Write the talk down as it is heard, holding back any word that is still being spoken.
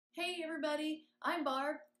Hey everybody, I'm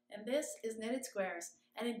Barb, and this is Knitted Squares,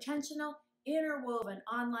 an intentional, interwoven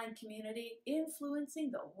online community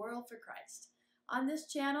influencing the world for Christ. On this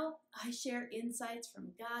channel, I share insights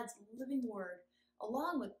from God's living word,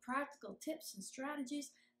 along with practical tips and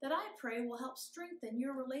strategies that I pray will help strengthen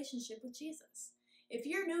your relationship with Jesus. If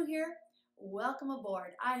you're new here, welcome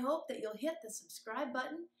aboard. I hope that you'll hit the subscribe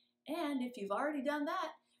button, and if you've already done that,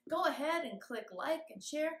 go ahead and click like and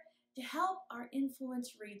share to help our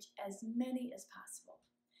influence reach as many as possible.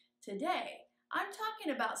 Today, I'm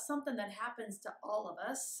talking about something that happens to all of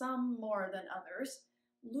us, some more than others,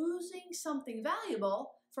 losing something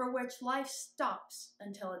valuable for which life stops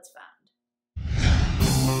until it's found.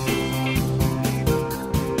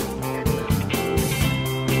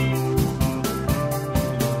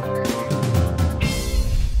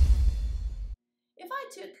 If I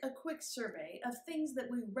took a quick survey of things that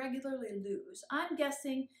we regularly lose, I'm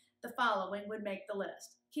guessing the following would make the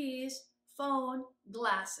list: keys, phone,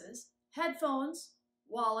 glasses, headphones,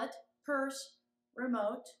 wallet, purse,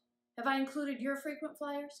 remote. Have I included your frequent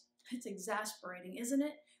flyers? It's exasperating, isn't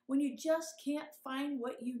it? When you just can't find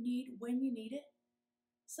what you need when you need it.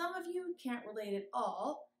 Some of you can't relate at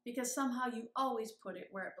all because somehow you always put it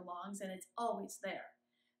where it belongs and it's always there.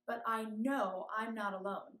 But I know I'm not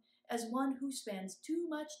alone, as one who spends too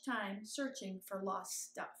much time searching for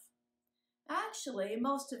lost stuff. Actually,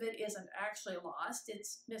 most of it isn't actually lost,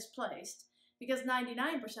 it's misplaced, because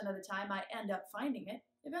 99% of the time I end up finding it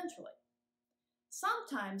eventually.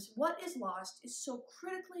 Sometimes what is lost is so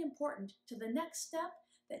critically important to the next step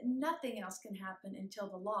that nothing else can happen until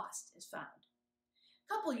the lost is found.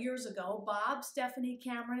 A couple years ago, Bob, Stephanie,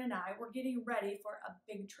 Cameron, and I were getting ready for a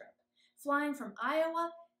big trip, flying from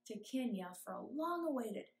Iowa to Kenya for a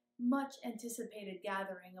long-awaited, much-anticipated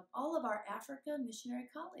gathering of all of our Africa missionary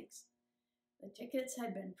colleagues. The tickets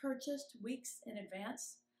had been purchased weeks in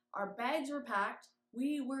advance. Our bags were packed.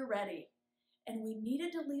 We were ready. And we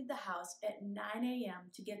needed to leave the house at 9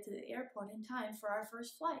 a.m. to get to the airport in time for our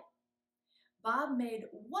first flight. Bob made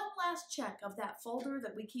one last check of that folder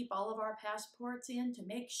that we keep all of our passports in to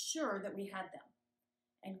make sure that we had them.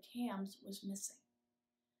 And Cam's was missing.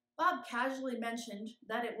 Bob casually mentioned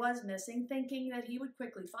that it was missing, thinking that he would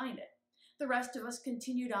quickly find it. The rest of us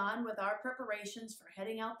continued on with our preparations for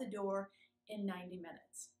heading out the door in 90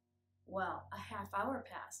 minutes. Well, a half hour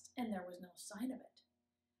passed and there was no sign of it.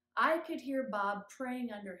 I could hear Bob praying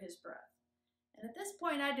under his breath. And at this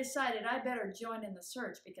point I decided I better join in the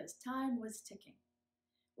search because time was ticking.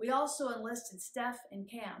 We also enlisted Steph and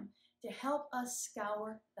Cam to help us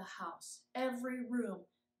scour the house. Every room,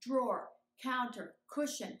 drawer, counter,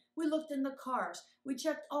 cushion. We looked in the cars. We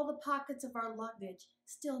checked all the pockets of our luggage.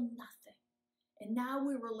 Still nothing. And now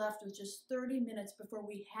we were left with just 30 minutes before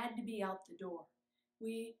we had to be out the door.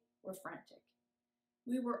 We were frantic.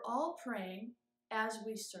 We were all praying as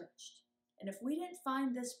we searched. And if we didn't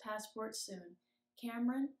find this passport soon,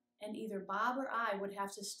 Cameron and either Bob or I would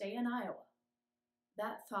have to stay in Iowa.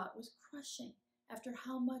 That thought was crushing after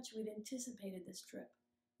how much we'd anticipated this trip.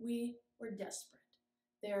 We were desperate.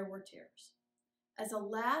 There were tears. As a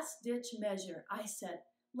last-ditch measure, I said,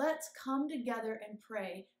 let's come together and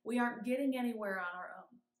pray. We aren't getting anywhere on our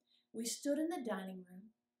own. We stood in the dining room,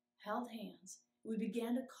 held hands. We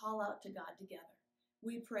began to call out to God together.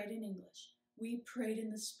 We prayed in English. We prayed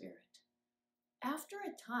in the Spirit. After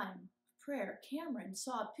a time of prayer, Cameron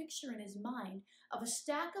saw a picture in his mind of a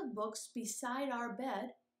stack of books beside our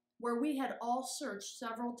bed where we had all searched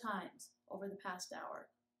several times over the past hour.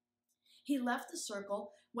 He left the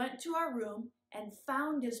circle, went to our room, and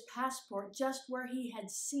found his passport just where he had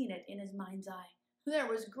seen it in his mind's eye. There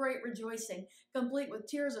was great rejoicing, complete with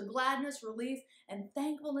tears of gladness, relief, and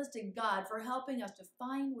thankfulness to God for helping us to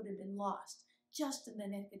find what had been lost just in the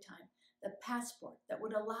nick of time, the passport that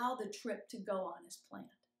would allow the trip to go on as planned.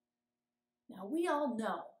 Now, we all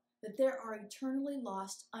know that there are eternally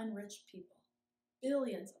lost, unreached people,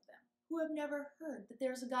 billions of them, who have never heard that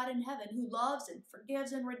there's a God in heaven who loves and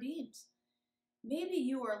forgives and redeems. Maybe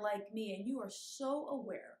you are like me and you are so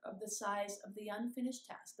aware of the size of the unfinished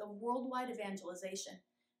task of worldwide evangelization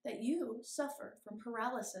that you suffer from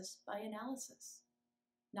paralysis by analysis.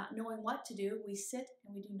 Not knowing what to do, we sit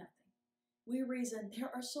and we do nothing. We reason, there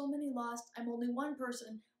are so many lost, I'm only one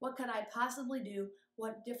person, what could I possibly do?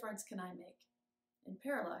 What difference can I make? And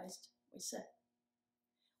paralyzed, we sit.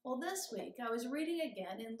 Well, this week I was reading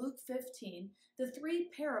again in Luke 15 the 3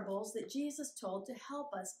 parables that Jesus told to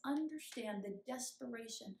help us understand the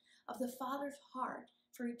desperation of the Father's heart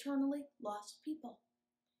for eternally lost people.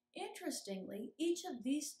 Interestingly, each of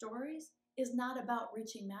these stories is not about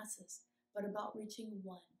reaching masses, but about reaching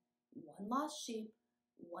one lost sheep,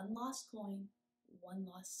 one lost coin, one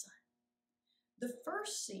lost son. The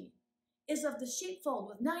first scene is of the sheepfold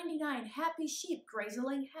with 99 happy sheep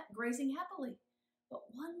grazing happily. But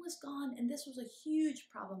one was gone, and this was a huge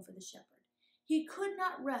problem for the shepherd. He could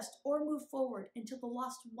not rest or move forward until the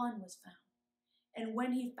lost one was found. And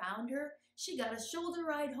when he found her, she got a shoulder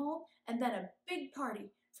ride home and then a big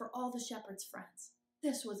party for all the shepherd's friends.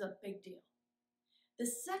 This was a big deal. The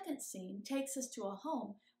second scene takes us to a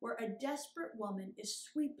home where a desperate woman is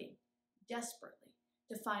sweeping desperately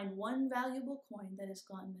to find one valuable coin that has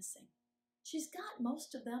gone missing. She's got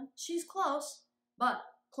most of them. She's close, but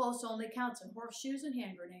close only counts in horseshoes and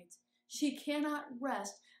hand grenades. She cannot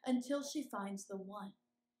rest until she finds the one.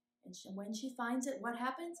 And when she finds it, what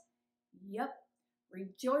happens? Yep,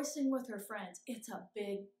 rejoicing with her friends. It's a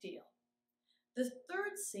big deal. The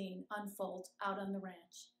third scene unfolds out on the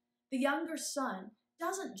ranch. The younger son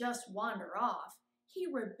doesn't just wander off. He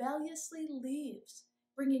rebelliously leaves,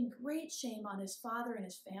 bringing great shame on his father and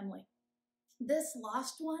his family. This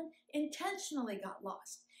lost one intentionally got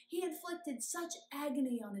lost. He inflicted such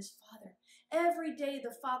agony on his father. Every day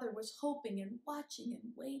the father was hoping and watching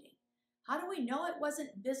and waiting. How do we know it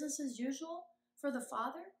wasn't business as usual for the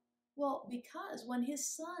father? Well, because when his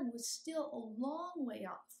son was still a long way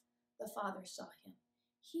off, the father saw him.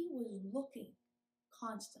 He was looking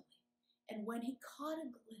constantly. And when he caught a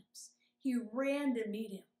glimpse, he ran to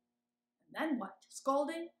meet him. And then what?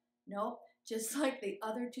 Scolding? Nope, just like the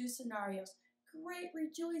other two scenarios. Great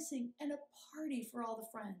rejoicing and a party for all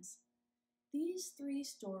the friends. These three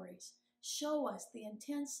stories show us the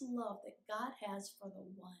intense love that God has for the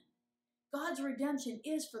one. God's redemption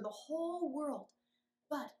is for the whole world,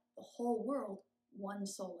 but the whole world, one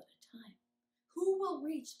soul at a time. Who will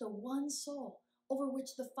reach the one soul over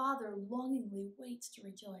which the Father longingly waits to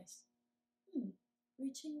rejoice?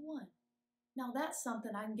 Reaching one. Now that's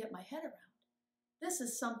something I can get my head around. This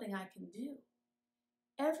is something I can do.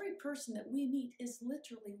 Every person that we meet is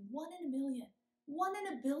literally 1 in a million, 1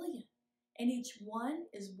 in a billion, and each one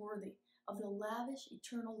is worthy of the lavish,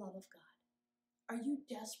 eternal love of God. Are you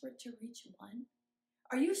desperate to reach one?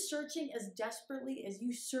 Are you searching as desperately as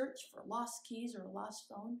you search for lost keys or a lost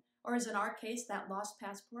phone, or as in our case, that lost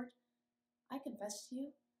passport? I confess to you,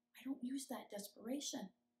 I don't use that desperation.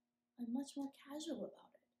 I'm much more casual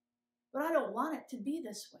about it. But I don't want it to be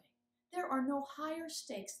this way. There are no higher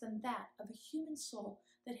stakes than that of a human soul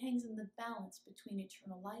that hangs in the balance between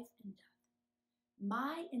eternal life and death.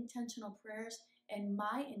 My intentional prayers and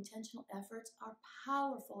my intentional efforts are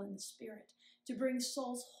powerful in the Spirit to bring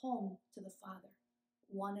souls home to the Father,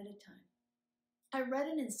 one at a time. I read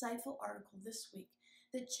an insightful article this week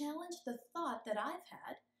that challenged the thought that I've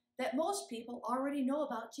had that most people already know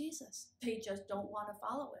about Jesus. They just don't want to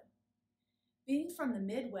follow him. Being from the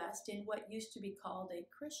Midwest in what used to be called a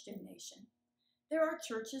Christian nation, there are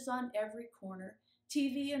churches on every corner,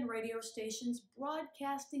 TV and radio stations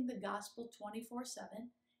broadcasting the gospel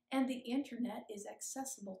 24/7, and the internet is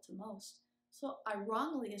accessible to most. So I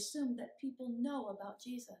wrongly assumed that people know about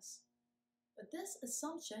Jesus. But this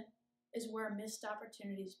assumption is where missed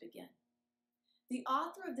opportunities begin. The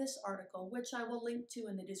author of this article, which I will link to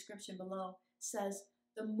in the description below, says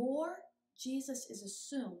the more Jesus is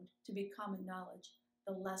assumed to be common knowledge,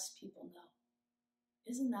 the less people know.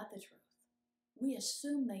 Isn't that the truth? We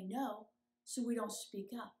assume they know, so we don't speak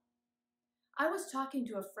up. I was talking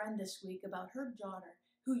to a friend this week about her daughter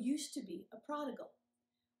who used to be a prodigal.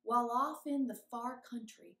 While off in the far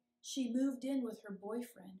country, she moved in with her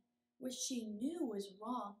boyfriend, which she knew was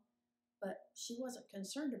wrong, but she wasn't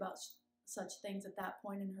concerned about such things at that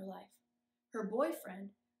point in her life. Her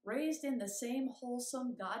boyfriend, raised in the same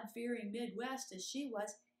wholesome, God-fearing Midwest as she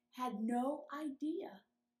was, had no idea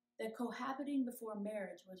that cohabiting before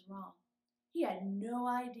marriage was wrong. He had no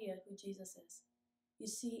idea who Jesus is. You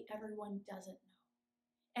see, everyone doesn't know.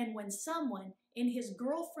 And when someone in his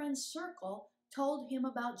girlfriend's circle told him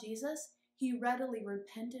about Jesus, he readily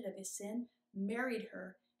repented of his sin, married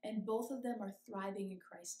her, and both of them are thriving in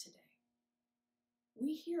Christ today.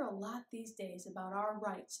 We hear a lot these days about our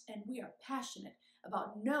rights, and we are passionate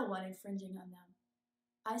about no one infringing on them.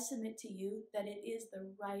 I submit to you that it is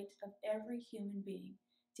the right of every human being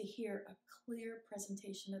to hear a clear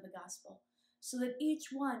presentation of the gospel, so that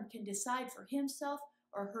each one can decide for himself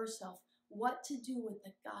or herself what to do with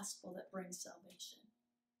the gospel that brings salvation.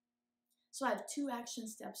 So I have 2 action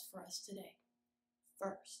steps for us today.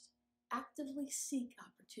 First, actively seek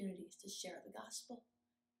opportunities to share the gospel.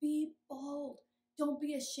 Be bold. Don't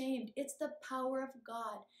be ashamed. It's the power of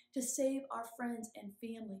God to save our friends and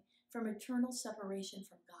family from eternal separation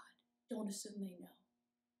from God. Don't assume they know.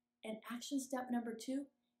 And action step number 2,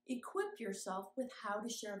 equip yourself with how to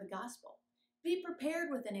share the gospel. Be prepared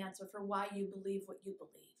with an answer for why you believe what you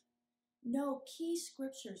believe. Know key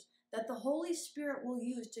scriptures that the Holy Spirit will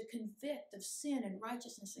use to convict of sin and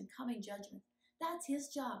righteousness and coming judgment. That's His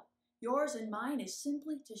job. Yours and mine is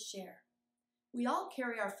simply to share. We all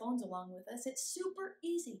carry our phones along with us. It's super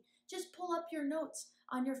easy. Just pull up your notes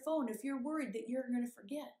on your phone if you're worried that you're going to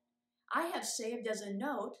forget. I have saved as a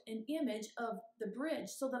note an image of the bridge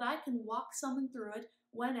so that I can walk someone through it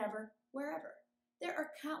whenever, wherever. There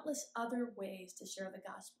are countless other ways to share the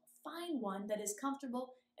gospel. Find one that is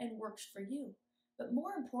comfortable and works for you. But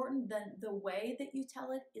more important than the way that you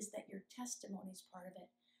tell it is that your testimony is part of it.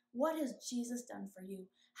 What has Jesus done for you?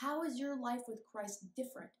 How is your life with Christ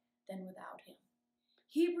different than without Him?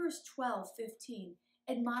 Hebrews 12:15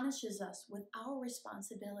 admonishes us with our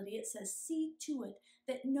responsibility. It says, see to it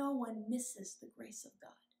that no one misses the grace of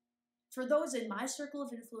God. For those in my circle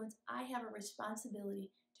of influence, I have a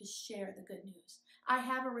responsibility to share the good news. I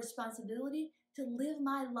have a responsibility to live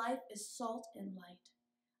my life as salt and light.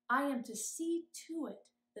 I am to see to it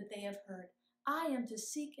that they have heard. I am to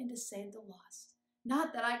seek and to save the lost.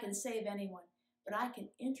 Not that I can save anyone, but I can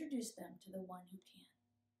introduce them to the one who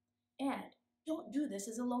can. And don't do this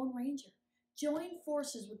as a lone ranger. Join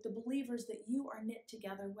forces with the believers that you are knit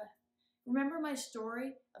together with. Remember my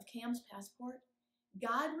story of Cam's passport?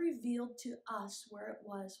 God revealed to us where it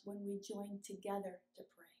was when we joined together to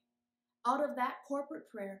pray. Out of that corporate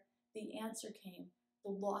prayer, the answer came.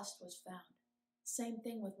 The lost was found. Same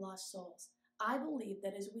thing with lost souls. I believe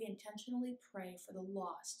that as we intentionally pray for the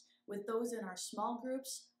lost, with those in our small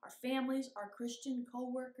groups, our families, our Christian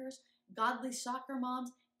co-workers, godly soccer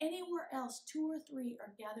moms, anywhere else 2 or 3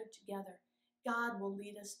 are gathered together, God will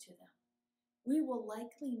lead us to them. We will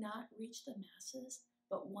likely not reach the masses,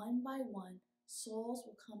 but one by one, souls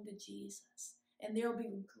will come to Jesus, and there will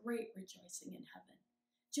be great rejoicing in heaven.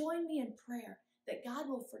 Join me in prayer that God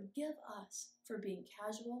will forgive us for being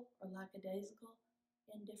casual or lackadaisical,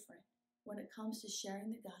 indifferent when it comes to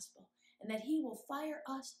sharing the gospel, and that He will fire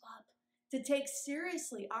us up to take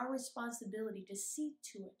seriously our responsibility to see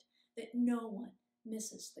to it that no one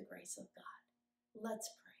misses the grace of God. Let's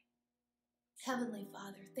pray. Heavenly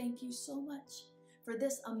Father, thank you so much for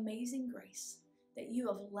this amazing grace that you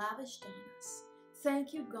have lavished on us.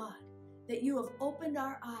 Thank you, God, that you have opened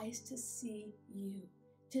our eyes to see you,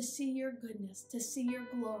 to see your goodness, to see your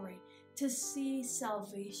glory, to see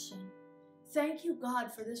salvation. Thank you,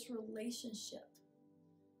 God, for this relationship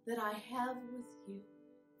that I have with you.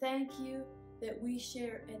 Thank you that we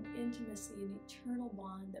share an intimacy, an eternal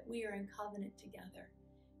bond, that we are in covenant together.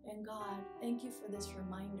 And God, thank you for this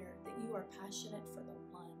reminder that you are passionate for the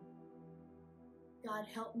one. God,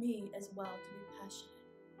 help me as well to be passionate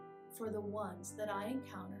for the ones that I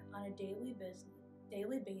encounter on a daily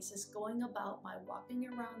basis, going about my walking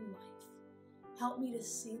around life. Help me to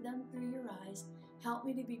see them through your eyes. Help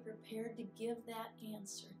me to be prepared to give that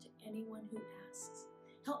answer to anyone who asks.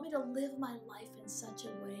 Help me to live my life in such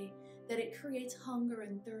a way that it creates hunger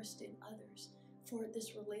and thirst in others for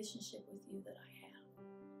this relationship with you that I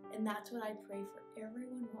have. And that's what I pray for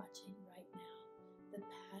everyone watching right now. The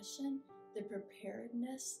passion, the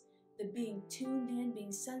preparedness, the being tuned in,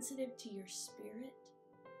 being sensitive to your spirit,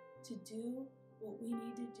 to do what we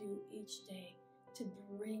need to do each day to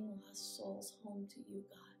bring lost souls home to you,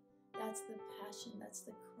 God. That's the passion, that's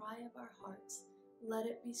the cry of our hearts. Let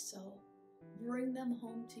it be so. Bring them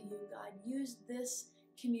home to you, God. Use this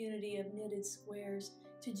community of knitted squares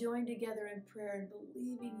to join together in prayer and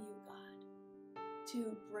believing you, God,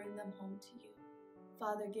 to bring them home to you.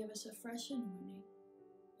 Father, give us a fresh anointing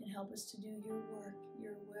and help us to do your work,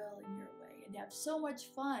 your will, and your way, and have so much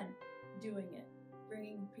fun doing it,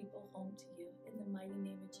 bringing people home to you. In the mighty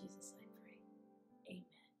name of Jesus, I pray. Amen.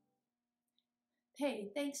 Hey,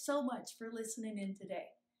 thanks so much for listening in today.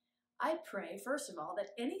 I pray, first of all, that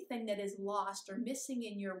anything that is lost or missing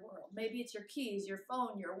in your world, maybe it's your keys, your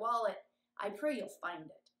phone, your wallet, I pray you'll find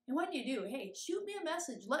it. And when you do, hey, shoot me a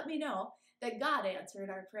message. Let me know that God answered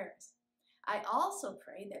our prayers. I also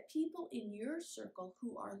pray that people in your circle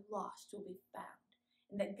who are lost will be found,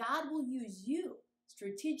 and that God will use you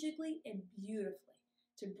strategically and beautifully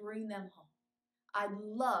to bring them home. I'd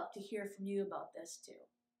love to hear from you about this too.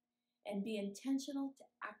 And be intentional to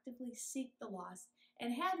actively seek the lost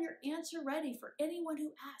and have your answer ready for anyone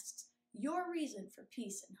who asks, your reason for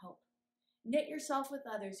peace and hope. Knit yourself with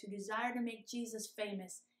others who desire to make Jesus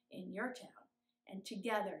famous in your town, and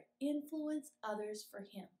together influence others for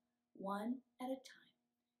Him, one at a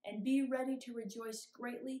time. And be ready to rejoice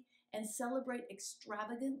greatly and celebrate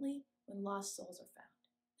extravagantly when lost souls are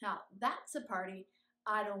found. Now, that's a party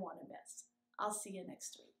I don't want to miss. I'll see you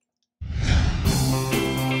next week.